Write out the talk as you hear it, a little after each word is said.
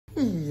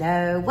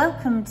Hello,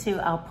 welcome to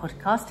our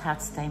podcast, How to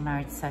Stay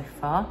Married So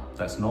Far.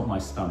 That's not my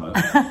stomach.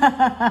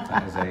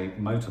 That is a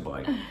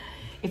motorbike.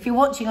 If you're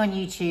watching on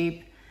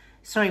YouTube,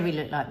 sorry we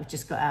look like we've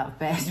just got out of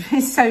bed.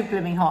 It's so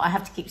blooming hot. I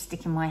have to keep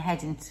sticking my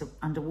head into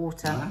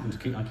underwater. I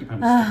keep having to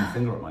stick my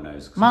finger up my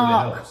nose because it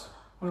Mark, really helps.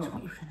 what were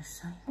you going to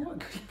say? Oh,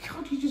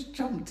 God, you just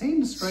jumped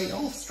in straight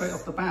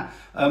off the bat.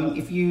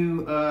 If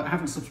you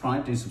haven't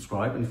subscribed, do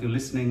subscribe. And if you're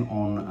listening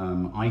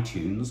on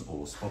iTunes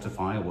or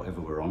Spotify or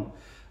whatever we're on,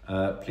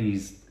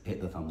 please hit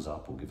the thumbs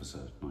up or give us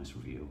a nice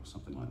review or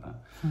something like that.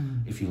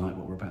 If you like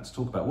what we're about to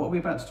talk about. What are we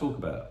about to talk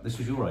about? This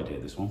was your idea,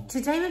 this one.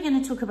 Today we're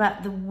going to talk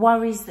about the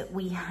worries that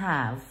we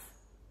have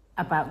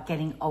about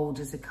getting old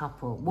as a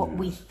couple. What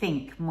we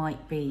think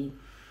might be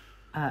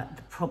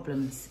the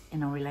problems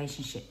in our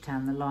relationship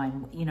down the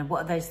line. You know,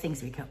 what are those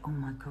things that we go, oh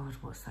my God,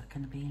 what's that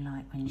going to be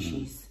like when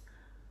she's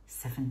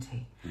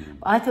 70?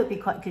 But I thought it'd be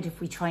quite good if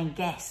we try and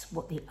guess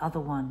what the other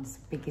one's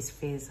biggest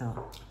fears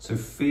are. So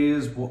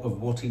fears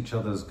of what each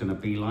other's going to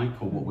be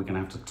like, or what we're going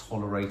to have to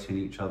tolerate in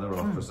each other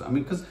after. I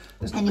mean, because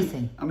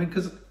anything. I mean,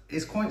 because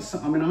it's quite.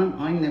 I mean,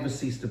 I never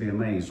cease to be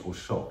amazed or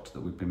shocked that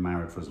we've been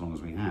married for as long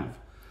as we have.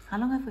 How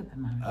long have we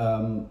been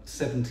married?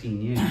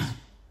 17 years.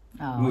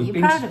 Oh, you're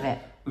proud of it?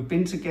 We've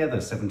been together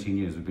 17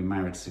 years. We've been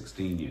married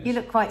 16 years. You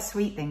look quite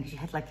sweet then, because you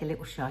had like a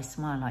little shy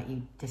smile, like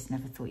you just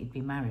never thought you'd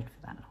be married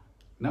for that long.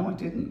 No, I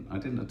didn't. I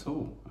didn't at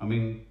all. I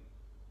mean,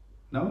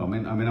 no. I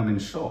mean, I'm in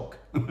shock.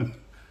 I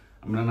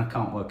mean, I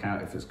can't work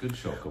out if it's good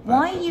shock or bad.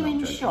 Why are you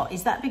in shock?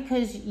 Is that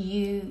because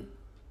you?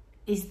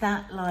 Is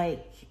that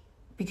like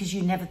because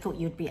you never thought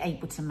you'd be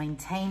able to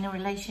maintain a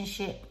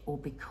relationship, or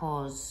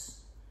because?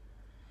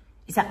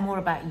 Is that more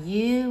about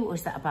you, or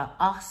is that about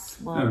us?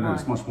 No,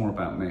 it's much more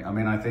about me. I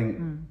mean, I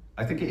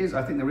think it is.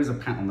 I think there is a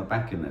pat on the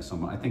back in there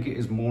somewhere. I think it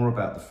is more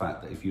about the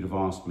fact that if you'd have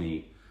asked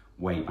me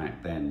way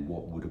back then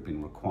what would have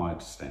been required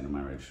to stay in a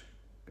marriage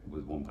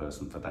with one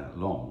person for that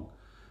long,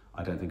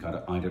 I don't think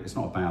it's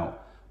not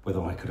about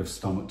whether I could have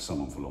stomached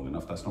someone for long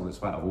enough. That's not what it's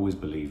about. I've always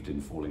believed in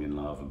falling in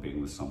love and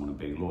being with someone and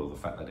being loyal. The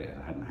fact that it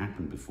hadn't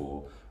happened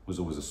before was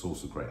always a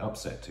source of great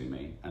upset to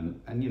me.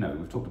 And you know,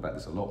 we've talked about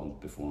this a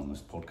lot before on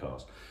this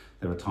podcast.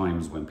 There are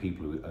times when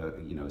people who are,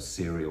 you know,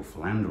 serial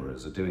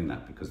philanderers are doing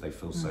that because they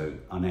feel so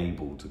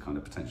unable to kind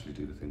of potentially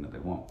do the thing that they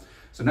want.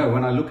 So no,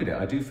 when I look at it,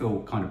 I do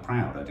feel kind of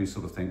proud. I do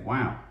sort of think,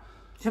 wow.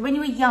 So when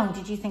you were young,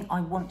 did you think, I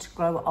want to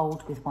grow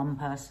old with one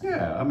person?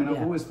 Yeah, I mean,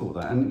 I've always thought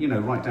that. And, you know,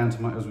 right down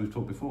to as we've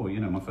talked before,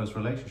 you know, my first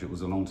relationship was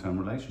a long-term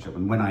relationship.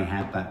 And when I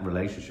had that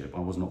relationship, I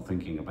was not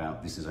thinking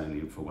about this is only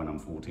for when I'm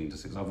 14 to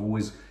 6. I've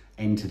always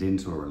entered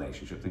into a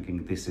relationship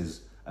thinking this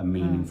is a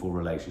meaningful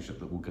relationship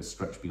that will get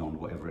stretched beyond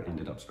whatever it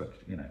ended up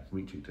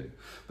reaching to.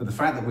 But the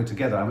fact that we're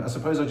together, I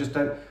suppose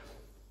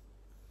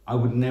I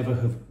would never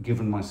have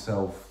given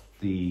myself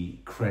the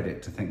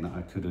credit to think that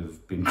I could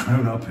have been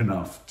grown up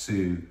enough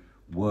to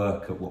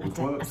work at what we've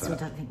worked at. I still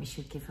don't think we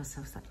should give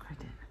ourselves that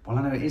credit. Well,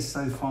 I know it is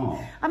so far.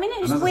 I mean, it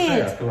was and as weird. I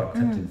say, I feel like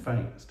kept in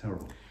fate. It's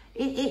terrible.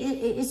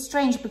 It's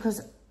strange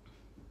because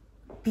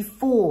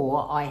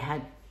before I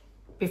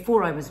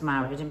was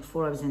married and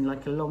before I was in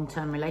like a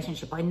long-term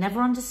relationship, I never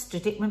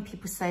understood it when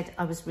people said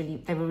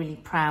they were really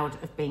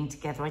proud of being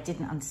together. I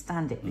didn't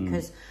understand it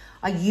because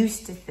I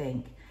used to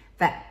think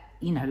that,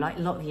 you know, like a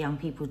lot of young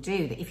people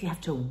do, that if you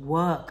have to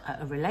work at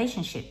a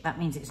relationship, that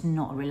means it's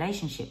not a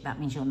relationship. That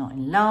means you're not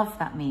in love.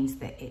 That means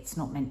that it's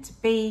not meant to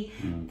be,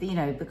 you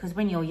know, because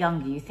when you're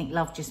younger, you think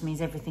love just means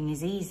everything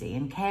is easy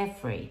and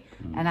carefree.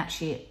 And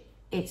actually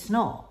it's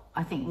not.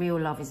 I think real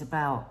love is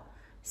about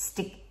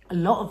a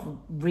lot of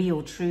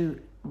real, true,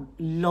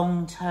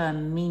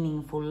 long-term,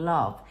 meaningful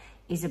love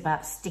is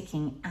about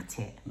sticking at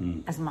it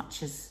as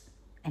much as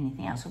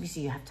anything else.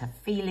 Obviously, you have to have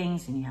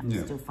feelings and you have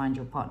to still find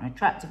your partner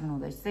attractive and all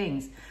those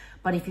things.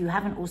 But if you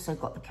haven't also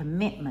got the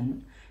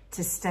commitment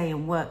to stay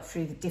and work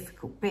through the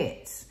difficult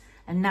bits,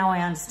 and now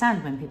I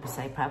understand when people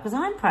say proud, because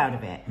I'm proud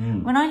of it.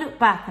 When I look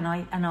back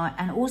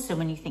and also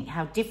when you think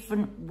how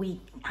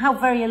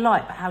very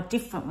alike, but how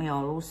different we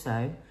are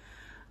also,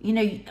 you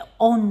know,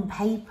 on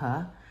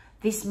paper,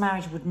 this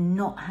marriage would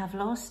not have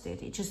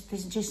lasted.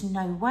 There's just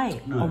no way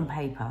on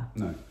paper.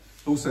 No.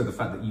 Also, the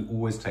fact that you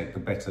always take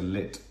the better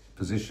lit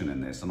position in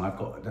this, and I've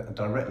got a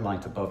direct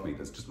light above me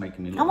that's just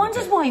making me look. I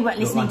wonder why you weren't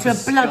listening to a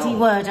bloody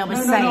word I was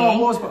saying. No, I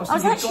was, but I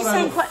was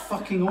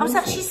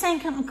actually saying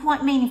something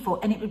quite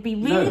meaningful, and it would be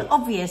really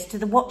obvious to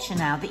the watcher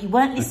now that you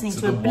weren't listening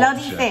to a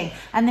bloody thing,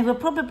 and they were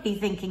probably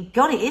thinking,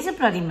 God, it is a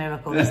bloody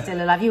miracle he's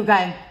still alive. You were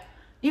going,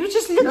 you were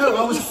just looking at yourself.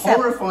 No, I was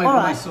horrified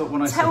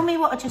when I saw. Tell me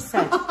what I just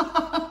said.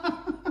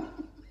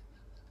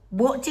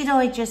 What did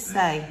I just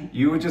say?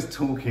 You were just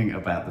talking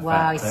about the fact that...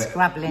 Wow, he's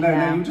scrabbling now.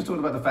 No, you were just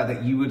talking about the fact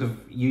that you would have...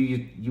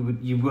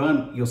 You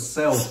weren't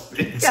yourself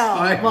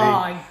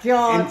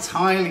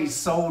entirely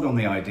sold on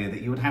the idea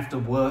that you would have to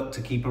work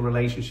to keep a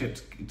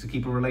relationship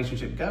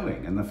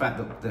going. And the fact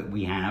that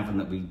we have and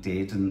that we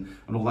did and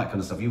all that kind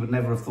of stuff, you would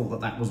never have thought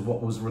that was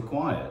what was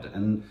required.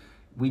 And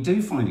we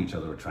do find each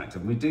other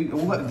attractive. We do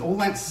all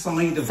that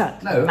side of I'm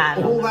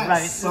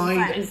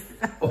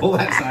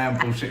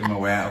bullshitting my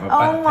way out of a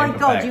Oh my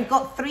God, bag. you've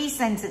got 3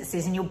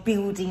 sentences and you're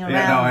building around.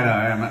 Yeah, no, I know,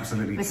 I am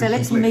absolutely. So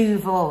let's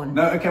move on.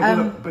 No, okay, well,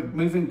 look, but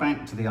moving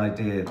back to the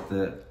idea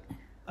that,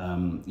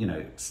 you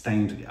know,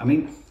 staying together. I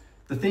mean,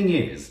 the thing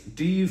is,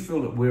 do you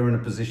feel that we're in a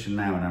position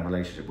now in our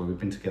relationship where we've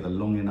been together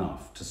long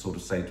enough to sort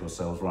of say to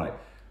ourselves, right,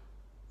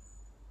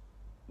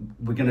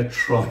 we're going to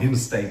try and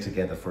stay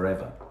together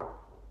forever?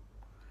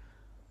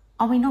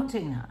 Are we not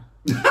doing that?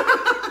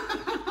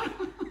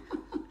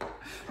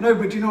 No,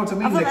 but do you know what I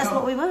mean? I thought that's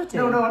what we were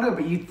doing. No, I know,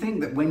 but you'd think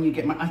that when you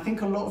get married, I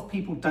think a lot of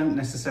people don't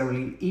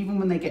necessarily, even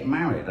when they get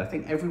married, I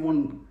think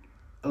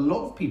a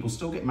lot of people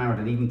still get married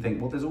and even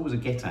think, well, there's always a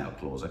get out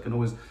clause. I can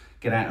always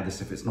get out of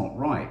this if it's not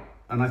right.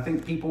 And I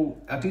think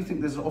I do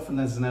think there's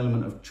an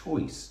element of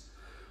choice.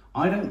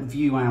 I don't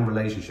view our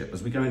relationship,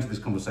 as we go into this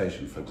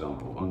conversation, for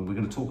example, and we're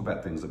going to talk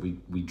about things that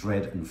we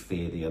dread and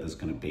fear the other's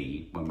going to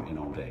be when we're in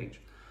old age.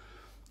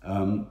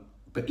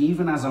 But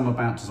even as I'm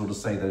about to sort of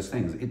say those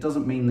things, it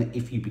doesn't mean that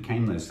if you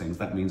became those things,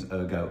 that means,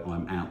 ergo,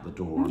 I'm out the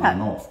door and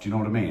I'm off. Do you know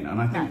what I mean? And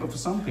I think, but for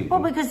some people...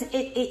 Well, because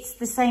it's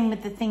the same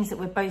with the things that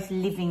we're both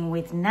living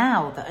with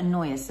now that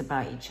annoy us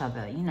about each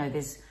other. You know,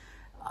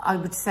 I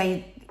would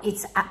say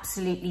it's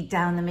absolutely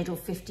down the middle,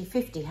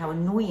 50-50, how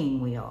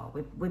annoying we are.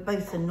 We're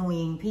both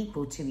annoying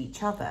people to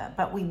each other,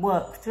 but we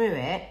work through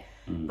it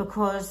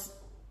because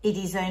it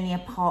is only a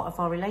part of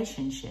our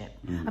relationship.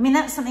 I mean,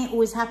 that's something that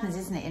always happens,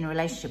 isn't it, in a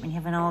relationship when you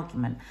have an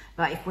argument?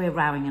 Like if we're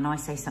rowing and I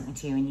say something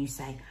to you and you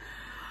say,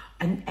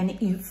 and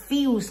it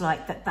feels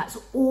like that's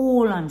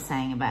all I'm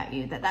saying about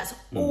you, that's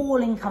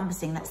all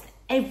encompassing, that's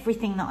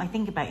everything that I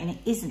think about, and it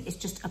isn't, it's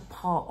just a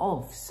part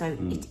of. So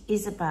it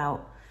is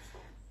about,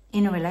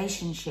 in a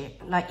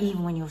relationship, like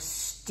even when you're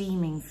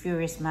steaming,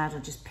 furious, mad, or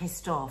just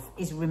pissed off,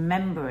 is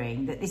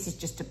remembering that this is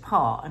just a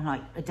part, and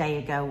like a day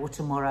ago or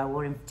tomorrow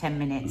or in 10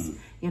 minutes,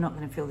 you're not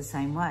going to feel the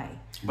same way.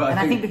 But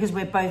I think because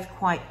we're both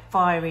quite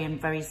fiery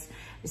and very,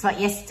 it's like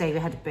yesterday we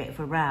had a bit of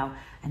a row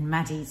and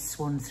Maddie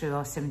swan through,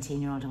 our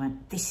 17-year-old, and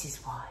went, this is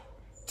why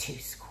 2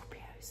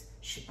 Scorpios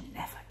should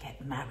never get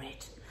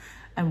married,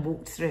 and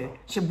walked through.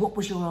 She said, what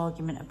was your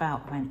argument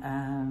about? I went,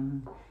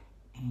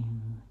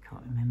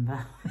 can't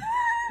remember.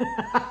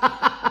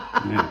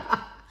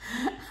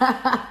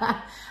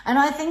 And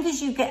I think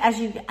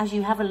as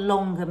you have a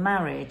longer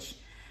marriage,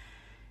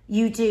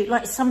 you do,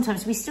 like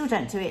sometimes we still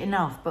don't do it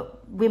enough,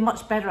 but we're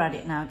much better at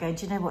it now. Going,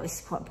 do you know what, this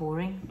is quite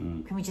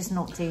boring. Can we just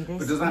not do this?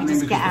 But does that Can we mean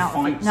just get out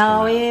of it?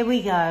 No, here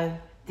we go.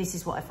 This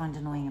is what I find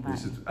annoying about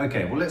it.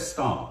 Okay, well, let's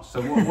start. So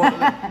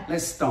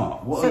let's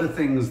start. What are the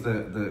things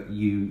that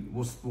you,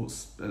 what's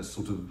a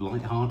sort of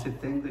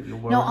light-hearted thing that you're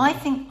worried about? I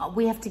think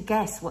we have to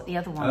guess what the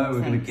other one thinks. Oh, we're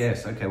going to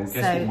guess. Okay, well,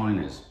 guess what mine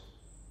is.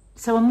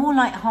 So a more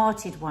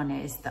light-hearted one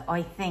is that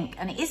I think,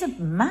 and it is a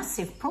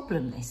massive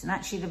problem, this, and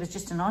actually there was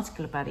just an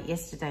article about it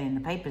yesterday in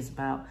the papers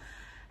about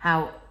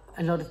how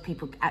a lot of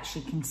people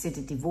actually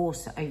consider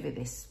divorce over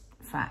this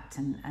fact,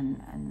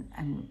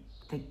 and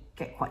they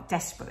get quite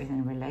desperate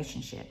within a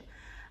relationship.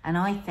 And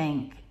I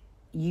think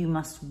you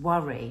must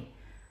worry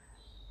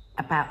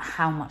about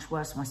how much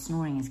worse my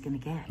snoring is going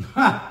to get.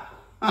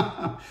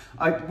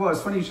 Well,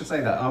 it's funny you should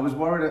say that. I was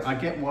worried. I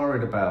get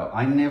worried about.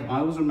 I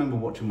always remember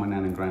watching my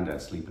nan and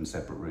granddad sleep in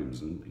separate rooms,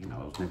 and you know,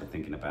 I was never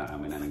thinking about how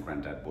my nan and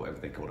granddad, whatever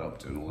they got up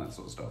to, and all that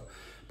sort of stuff.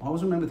 But I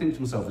always remember thinking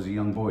to myself as a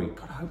young boy,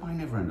 God, I hope I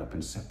never end up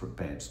in separate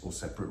beds or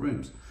separate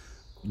rooms.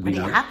 But it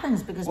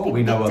happens because people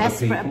we know get other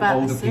desperate people, about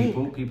older the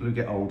sleep. people who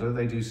get older,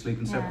 they do sleep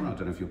in separate. I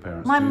don't know if your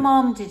parents My do.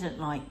 mum didn't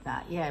like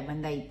that,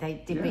 when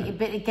they did. Yeah.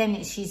 But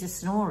again, she's a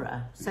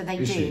snorer, so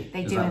they do.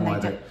 They do and they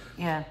don't.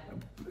 Yeah.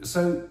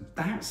 So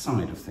that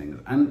side of things,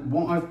 and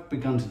what I've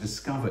begun to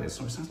discover is,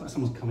 sorry, it sounds like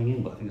someone's coming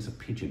in, but I think it's a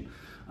pigeon.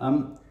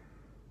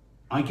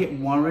 I get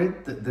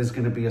worried that there's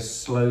going to be a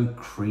slow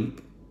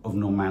creep of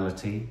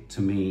normality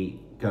to me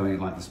going,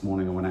 like this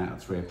morning I went out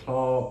at 3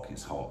 o'clock,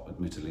 it's hot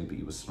admittedly, but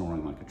you were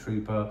snoring like a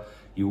trooper.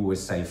 You always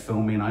say,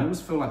 film me, and I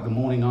always feel like the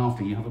morning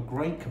after you have a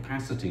great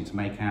capacity to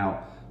make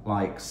out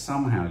like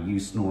somehow you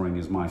snoring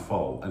is my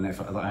fault, and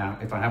if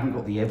I haven't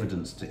got the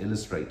evidence to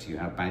illustrate to you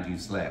how bad you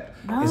slept,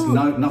 it's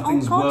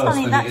nothing's worse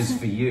than it is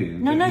for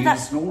you.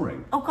 That's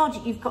snoring. Oh God,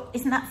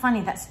 isn't that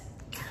funny? That's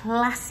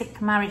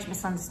classic marriage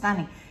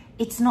misunderstanding.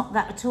 It's not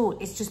that at all.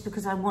 It's just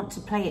because I want to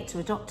play it to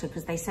a doctor,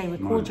 because they say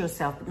record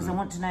yourself, because I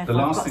want to know if I've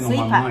got sleep apnea. The last thing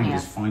on my mind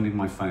is finding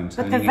my phone,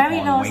 turning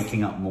it on,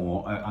 waking up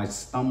more. I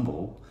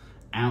stumble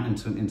out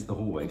into the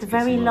hallway. The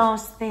very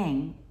last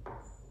thing,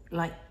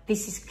 like,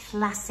 this is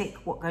classic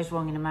what goes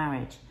wrong in a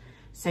marriage.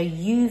 So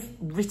you've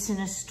written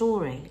a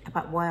story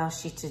about why I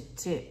asked you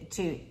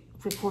to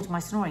record my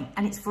snoring,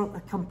 and it's for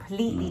a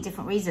completely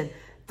different reason.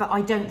 But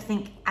I don't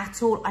think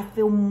at all, I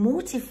feel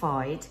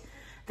mortified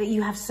that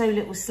you have so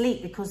little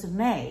sleep because of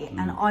me,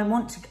 and I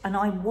want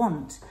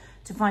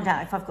to find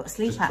out if I've got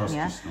sleep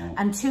apnea.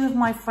 And 2 of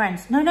my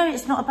friends, no,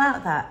 it's not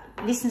about that.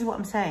 Listen to what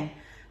I'm saying.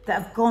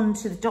 that have gone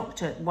to the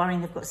doctor worrying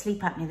they've got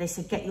sleep apnea. They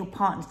said, get your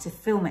partner to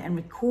film it and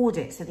record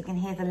it so they can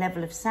hear the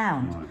level of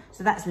sound. Right.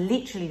 So that's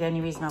literally the only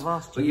reason I've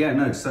asked you. But yeah,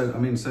 no, so, I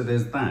mean, so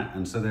there's that.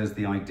 And so there's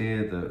the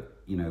idea that,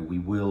 you know, we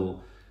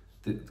will,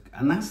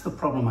 and that's the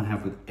problem I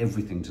have with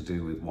everything to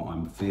do with what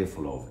I'm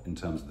fearful of in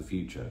terms of the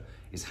future,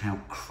 is how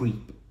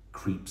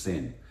creeps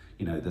in.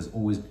 You know, there's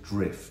always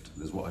drift.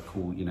 There's what I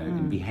call, you know,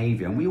 in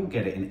behaviour, and we all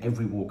get it in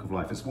every walk of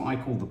life. It's what I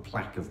call the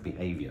plaque of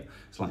behaviour.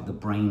 It's like the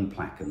brain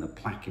plaque and the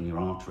plaque in your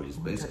arteries.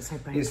 But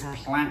it's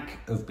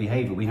plaque of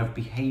behaviour. We have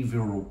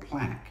behavioural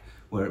plaque,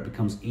 where it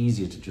becomes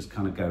easier to just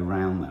kind of go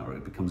around that, or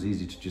it becomes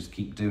easier to just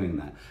keep doing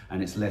that.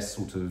 And it's less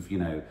sort of, you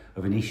know,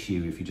 of an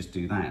issue if you just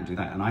do that and do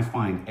that. And I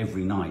find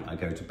every night I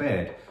go to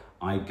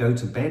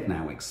bed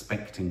now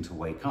expecting to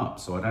wake up.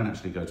 So I don't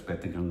actually go to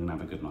bed thinking I'm going to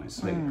have a good night's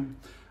sleep.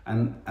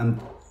 And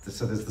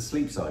so there's the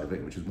sleep side of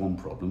it, which is one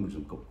problem, which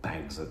I've got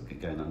bags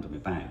going under my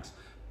bags.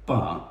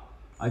 But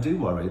I do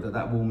worry that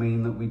that will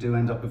mean that we do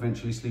end up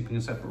eventually sleeping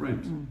in separate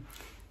rooms.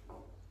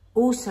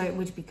 Also, it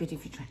would be good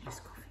if you drank less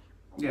coffee.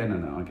 Yeah,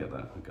 no, I get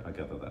that. I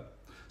gather that.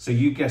 So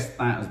you guessed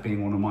that as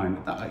being one of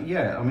mine.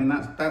 Yeah, I mean,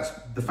 that's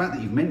the fact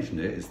that you've mentioned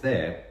it. It's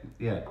there.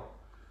 Yeah.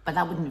 But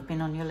that wouldn't have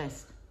been on your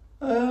list.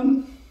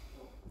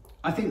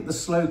 I think the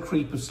slow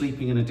creep of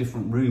sleeping in a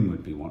different room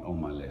would be one on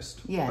my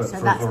list. Yeah, but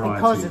so that's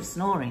because of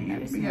snoring,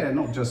 though, isn't it? Yeah,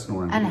 not just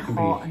snoring. And it could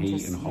hot, be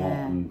heat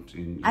and just,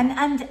 and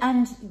hot,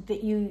 and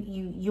that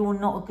you're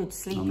not a good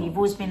sleeper. You've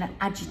always been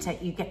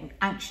agitated. You get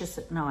anxious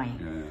at night.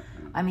 Yeah.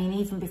 I mean,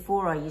 even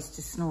before I used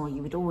to snore,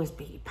 you would always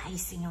be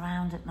pacing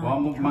around at night.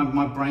 Well,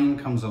 my brain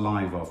comes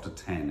alive after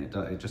 10.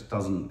 It just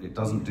doesn't. It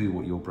doesn't do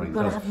what your brain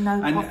does. You've got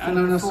to have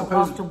no coffee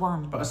after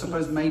 1. But I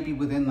suppose maybe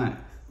within that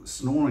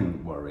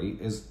snoring worry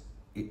is.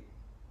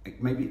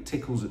 Maybe it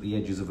tickles at the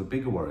edges of a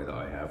bigger worry that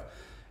I have,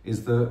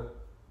 is that,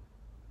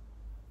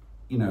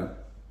 you know,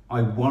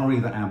 I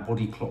worry that our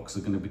body clocks are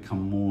going to become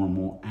more and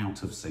more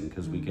out of sync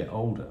as we get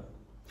older.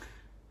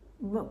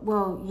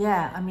 Well,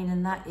 yeah, I mean,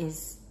 and that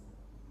is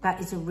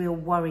a real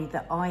worry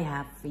that I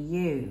have for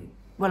you.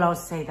 Well, I'll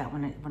say that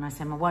when I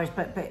say my worries,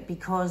 but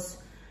because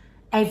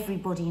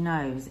everybody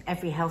knows,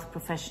 every health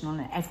professional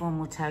and everyone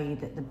will tell you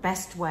that the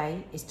best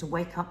way is to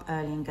wake up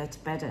early and go to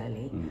bed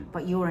early,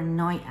 but you're a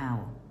night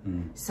owl.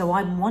 So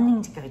I'm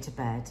wanting to go to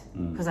bed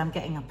because I'm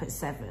getting up at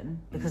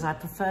 7 because I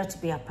prefer to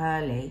be up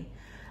early,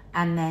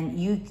 and then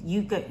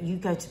you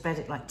go to bed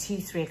at like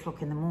 2-3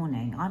 o'clock in the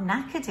morning. I'm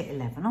knackered at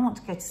 11. I want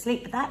to go to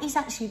sleep, but that is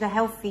actually the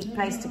healthy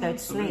place to go to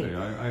sleep.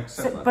 I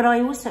accept that. But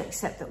I also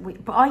accept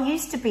that but I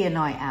used to be a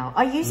night owl.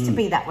 I used to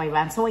be that way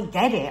around, so I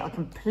get it. I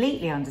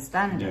completely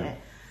understand it,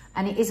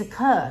 and it is a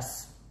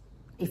curse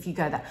if you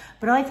go that.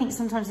 But I think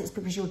sometimes it's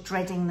because you're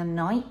dreading the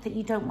night that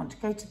you don't want to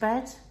go to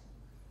bed.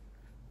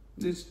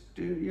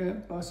 Yeah,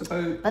 I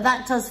suppose. But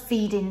that does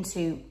feed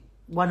into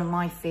one of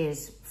my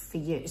fears for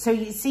you. So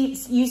you see,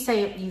 you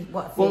say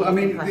what fear. Well, I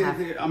mean,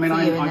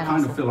 I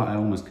kind of feel like I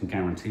almost can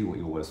guarantee what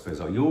your worst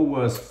fears are. Your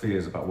worst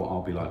fears about what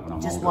I'll be like when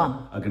I'm older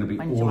are going to be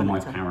all of my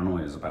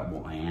paranoias about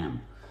what I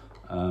am.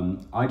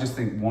 I just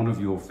think one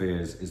of your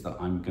fears is that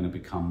I'm going to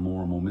become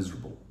more and more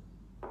miserable,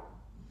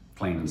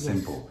 plain and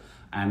simple,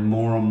 and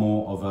more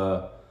of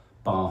a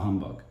bar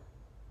humbug.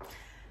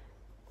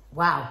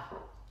 Wow.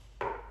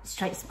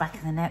 Straight back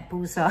in the net,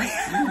 bullseye.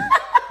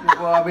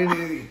 Well, I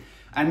mean,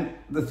 and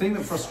the thing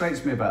that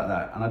frustrates me about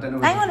that, and I don't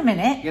know... Hang on a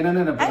minute. Yeah,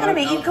 no. Hang on a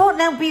minute, you can't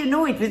now be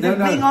annoyed with the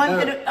thing I'm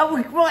going to... Oh,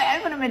 right,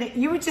 hang on a minute.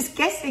 You were just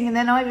guessing and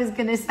then I was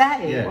going to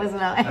say,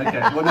 wasn't I? Okay,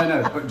 well,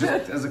 no, but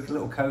just as a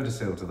little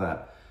codicil to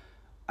that,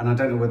 and I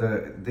don't know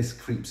whether this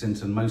creeps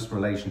into most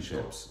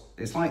relationships.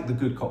 It's like the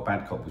good cop,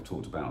 bad cop we've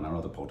talked about on our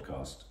other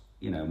podcast.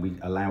 You know, we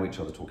allow each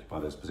other to occupy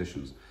those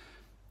positions.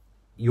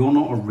 You're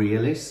not a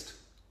realist.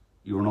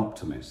 You're an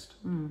optimist.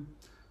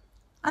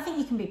 I think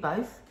you can be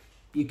both.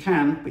 You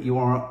can, but you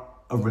are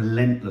a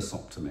relentless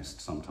optimist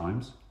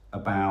sometimes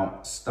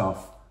about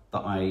stuff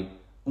that I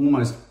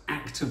almost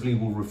actively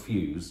will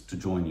refuse to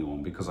join you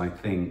on because I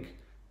think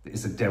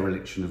it's a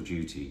dereliction of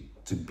duty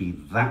to be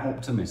that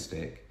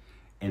optimistic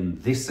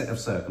in this set of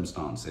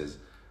circumstances,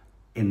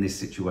 in this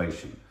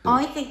situation.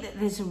 I think that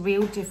there's a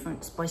real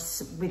difference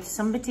with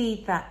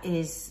somebody that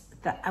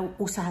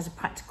also has a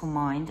practical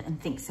mind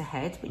and thinks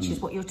ahead, which is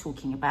what you're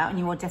talking about, and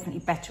you are definitely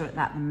better at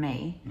that than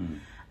me.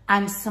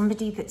 And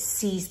somebody that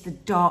sees the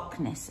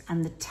darkness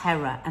and the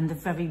terror and the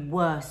very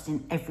worst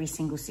in every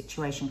single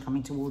situation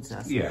coming towards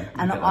us. Yeah.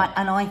 And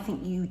I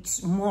think you,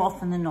 more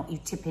often than not, you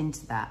tip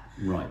into that.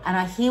 Right. And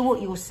I hear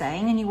what you're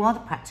saying, and you are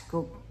the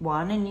practical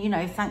one, and you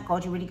know, thank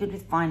God you're really good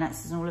with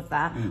finances and all of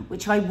that,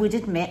 which I would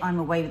admit I'm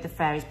away with the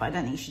fairies, but I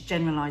don't think you should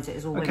generalise it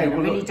as all women. I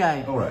really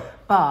don't. All right.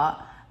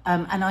 But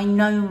and I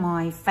know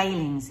my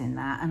failings in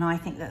that, and I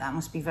think that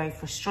must be very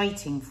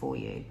frustrating for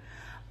you.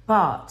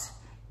 But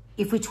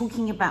if we're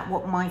talking about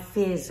what my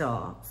fears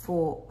are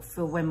for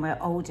when we're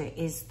older,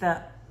 is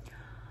that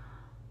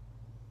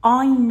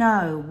I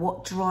know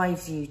what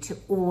drives you to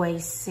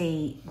always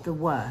see the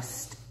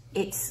worst.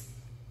 It's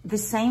the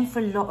same for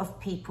a lot of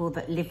people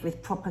that live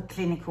with proper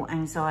clinical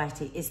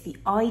anxiety. It's the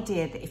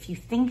idea that if you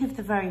think of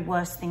the very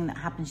worst thing that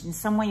happens, in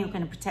some way you're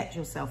going to protect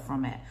yourself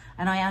from it.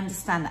 And I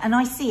understand that. And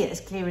I see it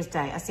as clear as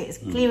day. I see it as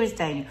clear as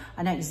day.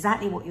 I know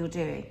exactly what you're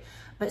doing.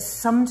 But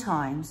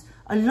sometimes,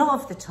 a lot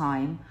of the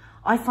time,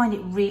 I find it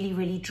really,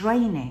 really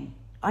draining.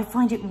 I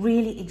find it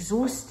really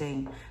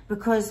exhausting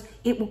because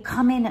it will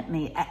come in at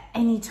me at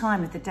any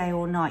time of the day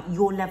or night,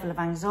 your level of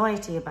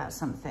anxiety about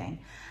something.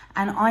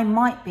 And I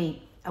might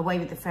be away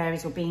with the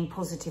fairies or being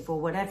positive or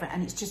whatever,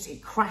 and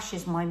it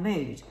crashes my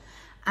mood.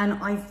 And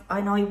I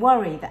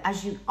worry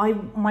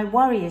that my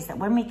worry is that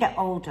when we get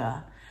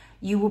older,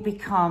 you will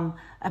become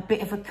a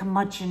bit of a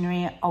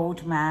curmudgeonly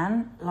old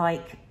man,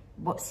 like,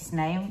 what's his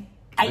name?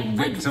 I'm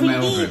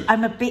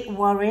a bit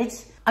worried.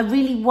 I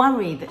really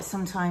worry that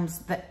sometimes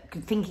that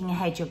thinking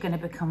ahead, you're going to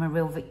become a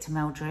real Victor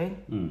Meldrew.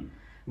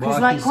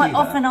 Because quite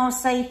often I'll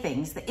say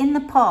things that in the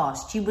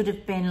past you would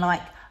have been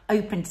like,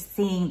 open to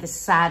seeing the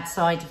sad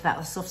side of that,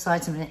 or soft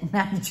side of it, and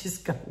now you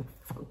just go,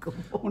 fuck off.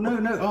 Well,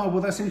 no. Oh,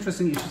 well, that's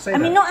interesting you should say that.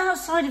 I mean, not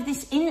outside of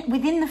this,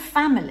 within the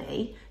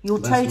family, you're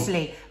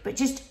totally, but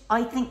just,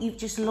 I think you've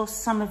just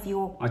lost some of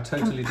your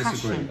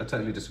compassion. I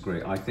totally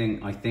disagree. I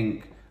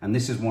think, and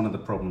this is one of the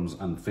problems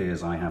and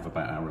fears I have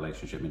about our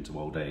relationship into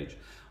old age.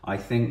 I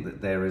think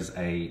that there is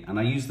and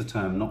I use the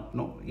term,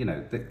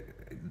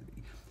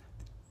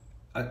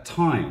 at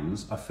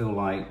times I feel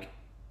like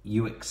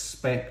you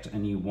expect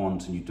and you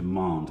want and you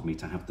demand me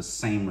to have the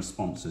same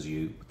response as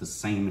you, with the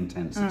same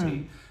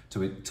intensity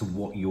to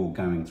what you're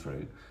going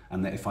through.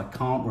 And that if I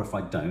can't or if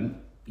I don't,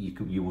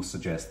 you will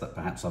suggest that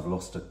perhaps I've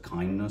lost a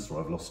kindness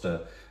or I've lost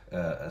a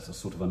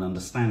sort of an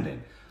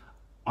understanding.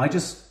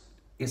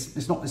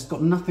 It's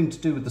got nothing to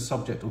do with the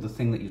subject or the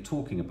thing that you're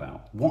talking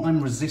about. What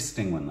I'm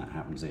resisting when that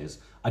happens is,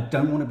 I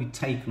don't want to be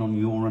taken on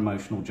your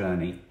emotional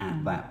journey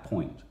at that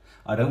point.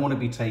 I don't want to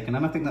be taken,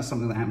 and I think that's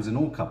something that happens in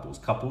all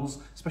couples,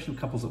 especially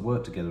couples that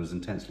work together as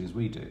intensely as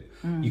we do.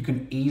 You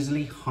can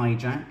easily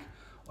hijack,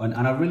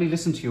 and I really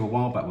listened to you a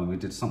while back when we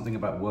did something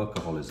about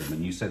workaholism,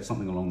 and you said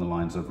something along the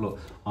lines of, look,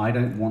 I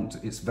don't want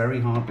to, it's very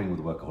hard being with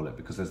a workaholic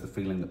because there's the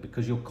feeling that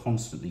because you're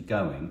constantly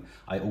going,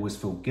 I always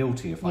feel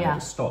guilty if I ever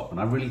stop. And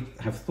I really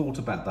have thought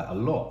about that a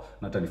lot.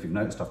 And I don't know if you've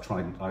noticed,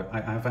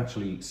 I have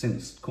actually,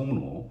 since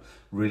Cornwall,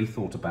 really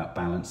thought about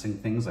balancing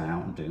things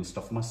out and doing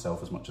stuff for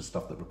myself as much as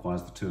stuff that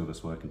requires the two of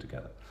us working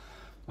together.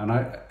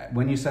 And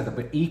when you said that,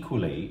 but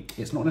equally,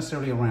 it's not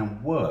necessarily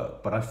around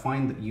work, but I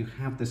find that you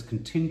have this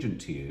contingent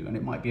to you, and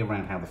it might be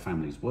around how the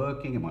family's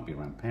working, it might be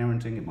around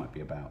parenting, it might be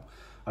about,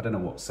 I don't know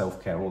what,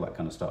 self-care, all that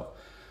kind of stuff.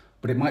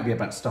 But it might be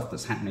about stuff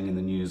that's happening in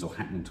the news or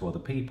happening to other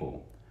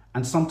people.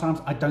 And sometimes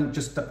I don't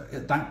just,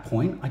 at that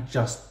point, I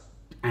just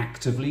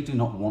actively do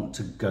not want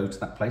to go to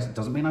that place. It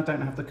doesn't mean I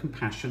don't have the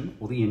compassion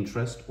or the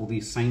interest or the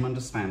same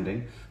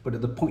understanding, but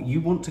at the point you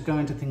want to go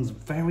into things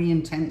very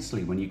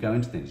intensely. When you go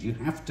into things, you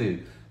have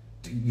to,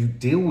 you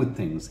deal with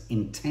things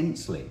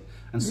intensely.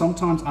 And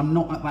sometimes I'm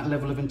not at that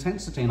level of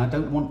intensity, and I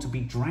don't want to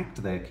be dragged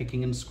there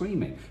kicking and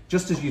screaming.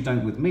 Just as you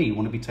don't with me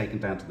want to be taken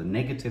down to the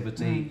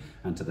negativity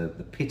and to the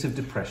pit of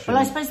depression.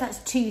 Well, I suppose that's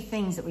two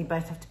things that we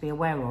both have to be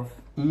aware of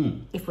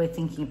if we're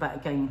thinking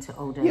about going to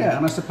old age. Yeah,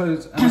 and I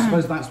suppose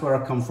that's where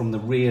I come from, the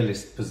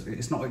realist position.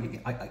 It's not,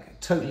 I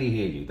totally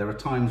hear you. There are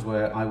times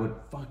where I would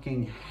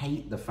fucking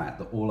hate the fact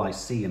that all I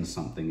see in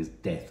something is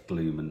death,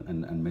 gloom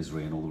and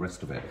misery and all the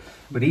rest of it.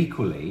 But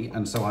equally,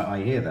 and so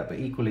I hear that, but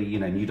equally, you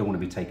know, you don't want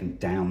to be taken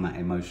down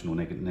that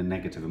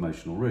negative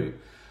emotional route.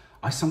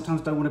 I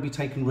sometimes don't want to be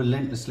taken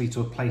relentlessly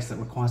to a place that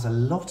requires a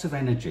lot of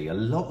energy, a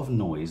lot of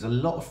noise, a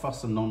lot of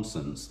fuss and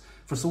nonsense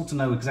for us all to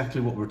know exactly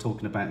what we're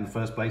talking about in the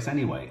first place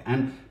anyway.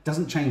 And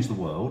doesn't change the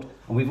world,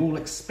 and we've all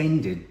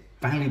expended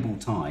valuable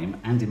time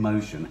and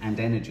emotion and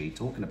energy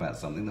talking about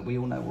something that we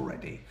all know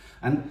already.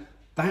 And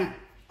that,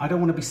 I don't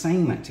want to be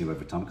saying that to you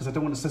every time, because I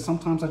don't want to. So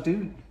sometimes I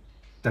don't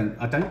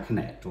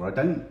connect, or I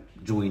don't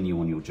join you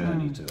on your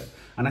journey to it.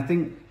 And I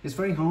think it's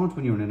very hard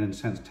when you're in an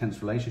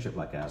intense relationship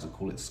like ours, and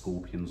call it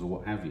scorpions or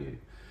what have you,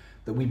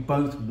 that we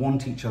both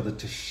want each other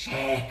to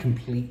share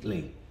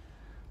completely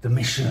the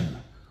mission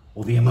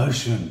or the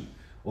emotion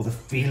or the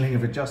feeling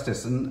of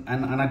injustice. And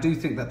I do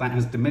think that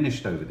has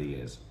diminished over the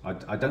years.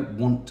 I don't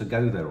want to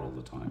go there all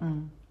the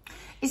time.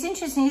 It's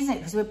interesting, isn't it?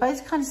 Because we're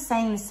both kind of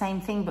saying the same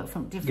thing, but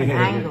from different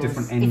angles.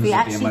 Different ends. If we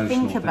actually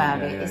think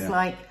about it, it's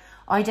like,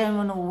 I don't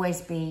want to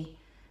always be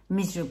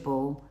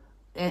miserable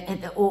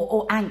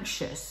or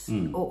anxious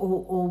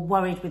or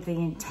worried with the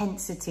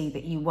intensity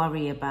that you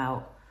worry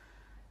about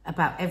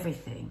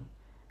everything,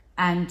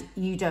 and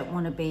you don't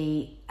want to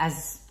be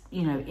as,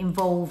 you know,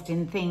 involved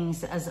in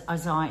things as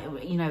I,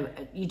 you know,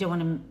 you don't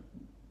want to,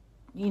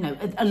 you know,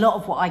 a lot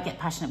of what I get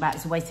passionate about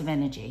is a waste of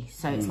energy.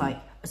 So it's like,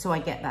 So I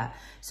get that.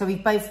 So we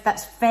both,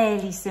 that's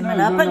fairly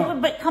similar,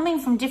 but coming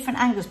from different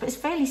angles, but it's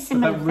fairly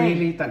similar. But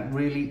that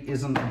really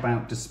isn't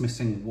about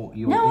dismissing what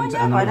you're into.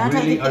 I know, and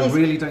I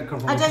really don't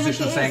come from a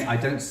position position saying I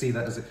don't see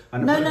that as a...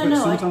 No.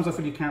 Sometimes I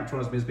feel you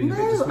characterise me as being a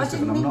bit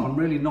dismissive, and I'm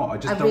really not. I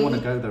just don't want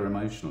to go there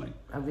emotionally.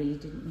 I really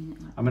didn't mean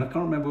it like that. I mean, I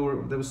can't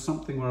remember, there was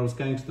something where I was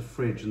going to the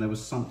fridge and there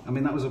was some... I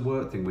mean, that was a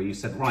work thing where you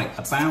said, right,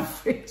 about...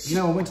 You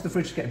know, I went to the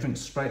fridge to get a drink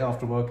straight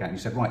after workout, and you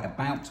said, right,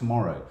 about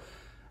tomorrow.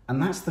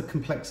 And that's the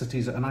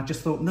complexities, and I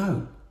just thought,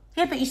 no.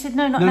 Yeah, but you said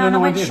no, not now, and I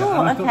went, sure,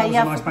 and I thought that was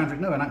a nice boundary.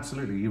 No, and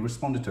absolutely, you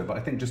responded to it. But I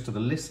think just to the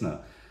listener,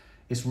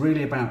 it's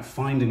really about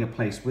finding a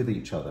place with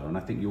each other, and I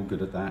think you're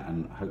good at that,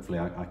 and hopefully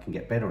I can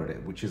get better at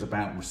it, which is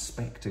about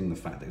respecting the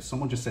fact that if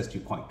someone just says to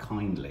you quite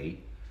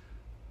kindly,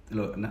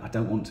 look, no, I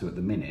don't want to at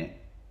the minute,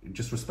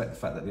 just respect the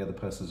fact that the other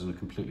person's in a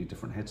completely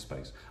different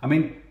headspace. I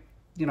mean,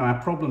 you know,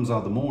 our problems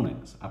are the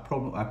mornings. Our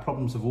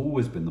problems have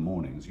always been the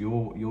mornings.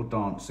 You're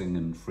dancing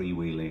and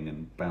freewheeling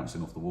and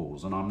bouncing off the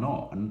walls, and I'm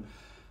not.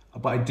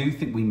 But I do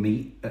think we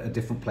meet at a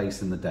different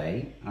place in the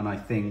day, and I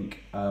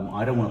think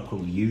I don't want to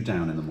pull you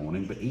down in the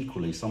morning, but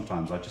equally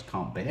sometimes I just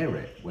can't bear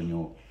it when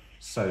you're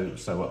so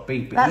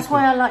upbeat. But that's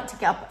why I like to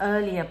get up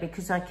earlier,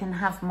 because I can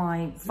have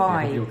my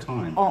vibe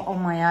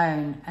on my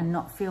own and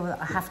not feel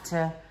that I have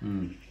to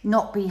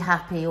not be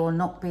happy or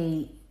not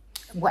be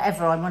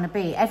whatever I want to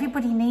be.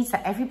 Everybody needs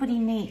that.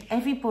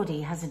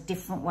 Everybody has a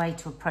different way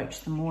to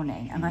approach the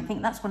morning, and I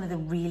think that's one of the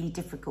really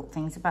difficult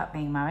things about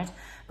being married,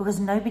 because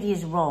nobody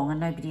is wrong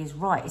and nobody is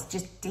right. It's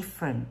just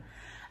different.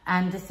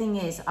 And the thing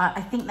is,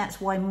 I think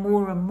that's why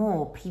more and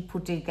more people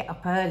do get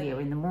up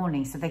earlier in the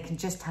morning, so they can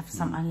just have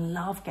some. I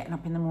love getting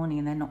up in the morning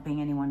and there not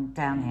being anyone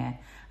down here,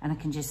 and I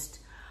can just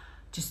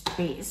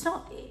be. It's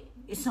not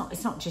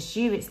just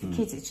you. It's the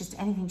kids. It's just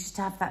anything. Just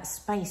to have that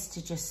space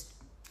to just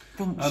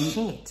think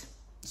shit.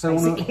 So,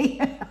 on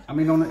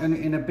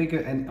a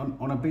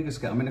bigger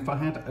scale, I mean, if I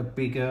had a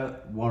bigger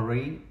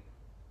worry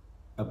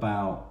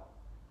about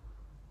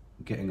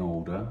getting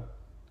older,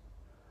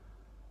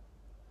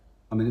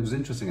 I mean, it was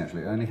interesting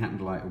actually. It only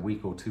happened like a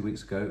week or 2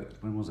 weeks ago.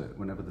 When was it?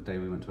 Whenever the day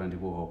we went to Andy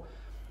Warhol.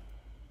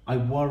 I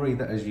worry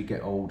that as you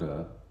get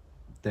older,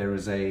 there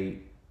is a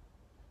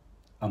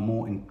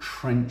more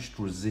entrenched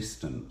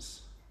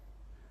resistance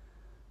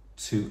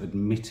to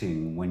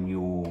admitting when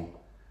you're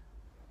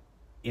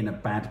in a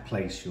bad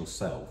place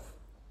yourself,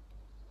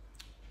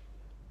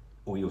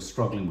 or you're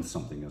struggling with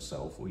something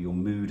yourself, or your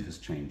mood has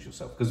changed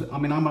yourself. Because I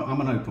mean, I'm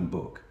an open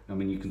book. I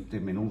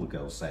mean, all the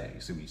girls say.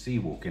 So you see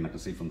you walk in, I can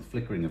see from the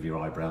flickering of your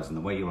eyebrows and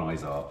the way your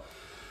eyes are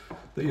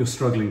that you're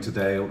struggling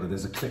today, or that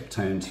there's a clip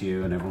tone to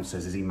you, and everyone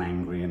says, is he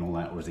mangry and all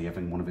that, or is he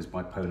having one of his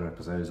bipolar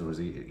episodes, or is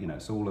he, you know,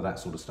 so all of that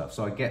sort of stuff.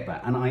 So I get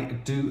that, and I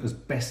do as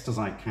best as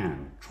I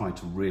can try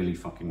to really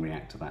fucking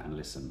react to that and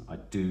listen. I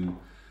do.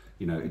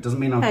 You know, it doesn't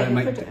mean I don't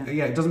make...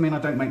 Yeah, it doesn't mean I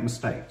don't make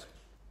mistakes.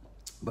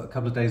 But a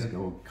couple of days ago,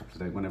 or a couple of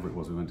days, whenever it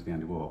was, we went to the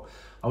Andy Warhol,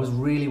 I was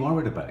really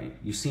worried about you.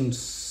 You seemed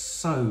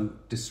so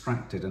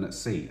distracted and at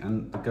sea.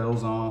 And the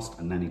girls asked,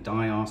 and Nanny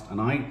Di asked, and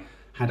I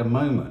had a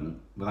moment,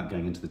 without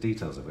going into the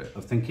details of it,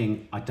 of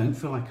thinking, I don't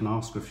feel I can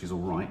ask her if she's all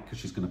right, because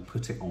she's going to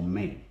put it on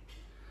me.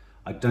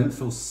 I don't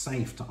feel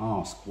safe to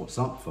ask what's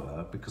up for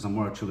her, because I'm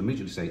worried she'll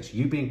immediately say, it's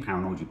you being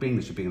paranoid, you're being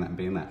this, you're being that, and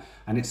being that.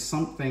 And it's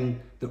something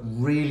that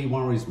really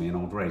worries me in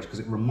older age, because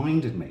it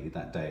reminded me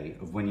that day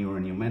of when you were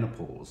in your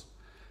menopause,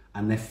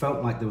 and there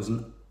felt like there was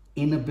an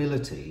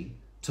inability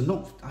to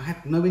not, I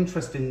had no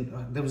interest in,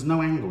 there was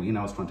no angle, you know,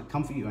 I was trying to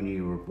comfort you, I knew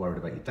you were worried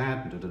about your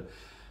dad,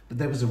 but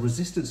there was a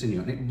resistance in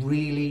you, and it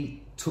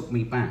really took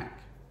me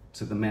back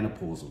to the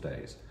menopausal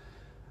days.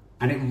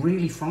 And it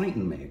really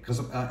frightened me,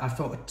 because I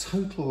felt a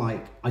total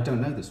like, I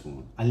don't know this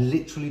woman. I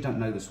literally don't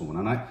know this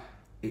woman. And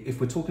if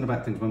we're talking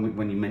about things,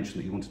 when you mentioned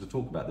that you wanted to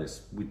talk about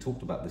this, we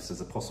talked about this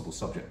as a possible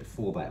subject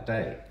before that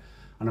day.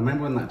 And I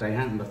remember when that day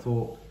happened, I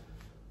thought,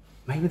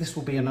 maybe this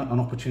will be an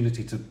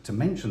opportunity to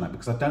mention that,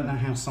 because I don't know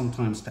how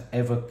sometimes to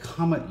ever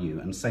come at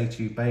you and say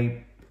to you, babe,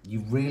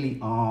 you really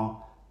are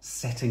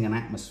setting an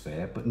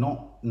atmosphere, but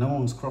no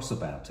one's cross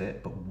about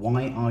it, but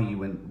why are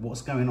you in,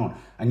 what's going on?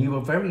 And you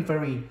are very,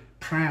 very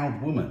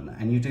proud woman,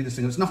 and you do this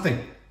thing, it's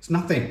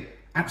nothing,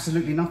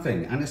 absolutely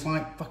nothing, and it's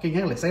like, fucking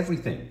hell, it's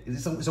everything,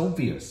 it's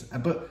obvious.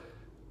 And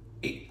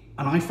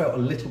I felt a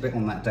little bit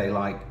on that day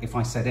like, if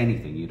I said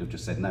anything, you'd have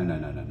just said no.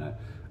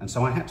 And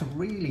so I had to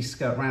really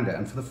skirt around it,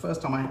 and for the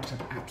first time I had to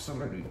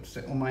absolutely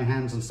sit on my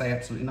hands and say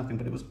absolutely nothing,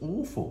 but it was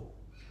awful.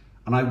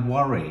 And I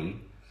worry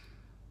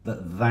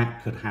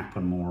that could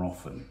happen more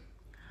often.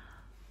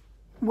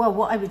 Well,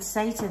 what I would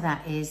say to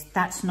that is,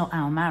 that's not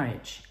our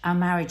marriage. Our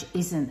marriage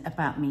isn't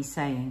about me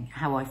saying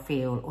how I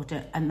feel,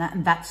 and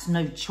that's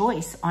no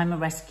choice. I'm a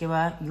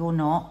rescuer, you're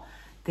not.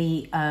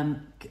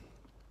 I'm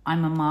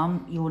a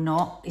mum, you're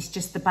not. It's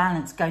just the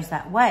balance goes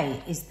that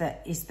way. Is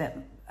that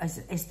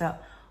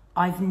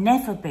I've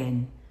never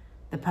been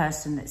the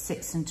person that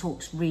sits and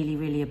talks really,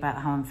 really about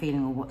how I'm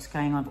feeling or what's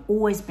going on. I've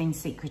always been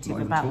secretive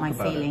about my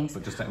feelings.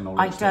 But just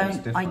acknowledge that it's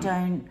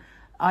different.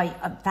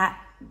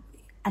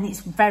 And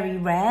it's very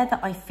rare that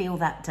I feel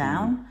that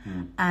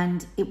down.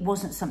 And it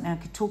wasn't something I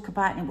could talk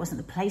about, and it wasn't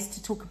the place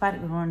to talk about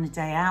it. We were on a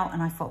day out,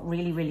 and I felt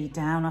really, really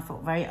down. I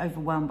felt very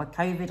overwhelmed by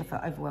COVID. I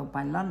felt overwhelmed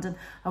by London.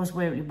 I was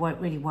really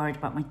worried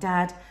about my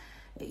dad.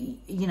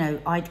 You know,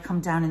 I'd come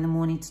down in the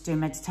morning to do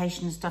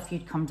meditation and stuff.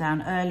 You'd come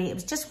down early. It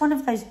was just one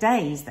of those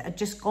days that had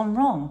just gone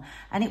wrong.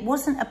 And it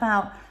wasn't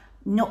about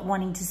not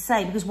wanting to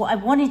say, because what I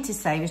wanted to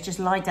say was just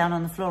lie down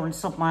on the floor and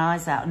sob my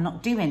eyes out and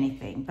not do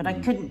anything, but I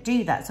couldn't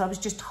do that. So I was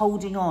just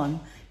holding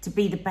on to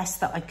be the best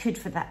that I could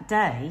for that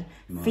day,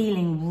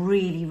 feeling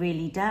really,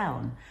 really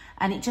down.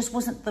 And it just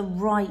wasn't the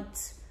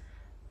right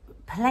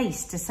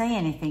place to say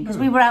anything, because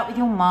we were out with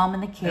your mum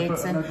and the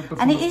kids,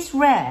 and it is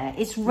rare.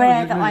 It's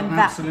rare that I'm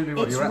bad.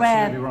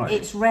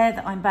 It's rare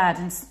that I'm bad.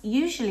 And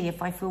usually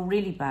if I feel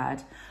really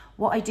bad,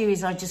 what I do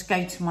is I just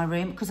go to my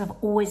room, because I've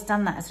always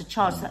done that as a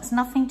child. So that's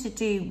nothing to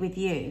do with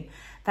you.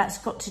 That's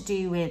got to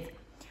do with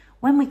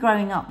when we're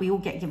growing up, we all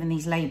get given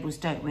these labels,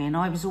 don't we? And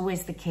I was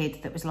always the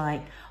kid that was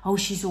like, oh,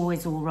 she's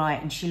always all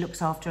right and she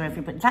looks after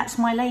everybody. That's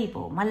my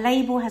label. My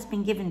label has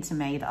been given to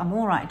me that I'm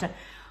all right.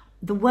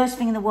 The worst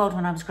thing in the world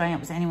when I was growing up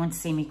was anyone to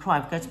see me cry. I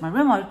would go to my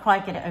room, I would cry,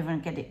 get it over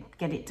and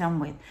get it done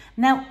with.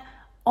 Now,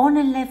 on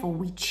a level,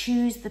 we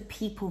choose the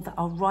people that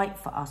are right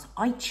for us.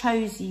 I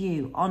chose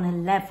you on a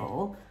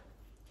level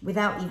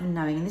without even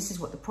knowing, and this is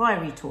what the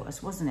Priory taught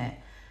us, wasn't it?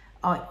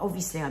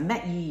 Obviously, I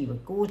met you, you were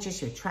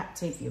gorgeous, you're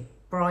attractive, you're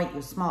bright,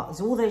 you're smart,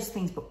 there's all those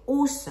things, but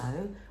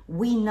also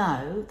we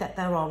know that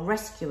there are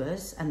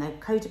rescuers and they're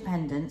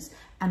codependents,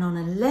 and on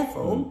a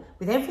level,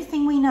 with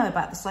everything we know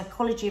about the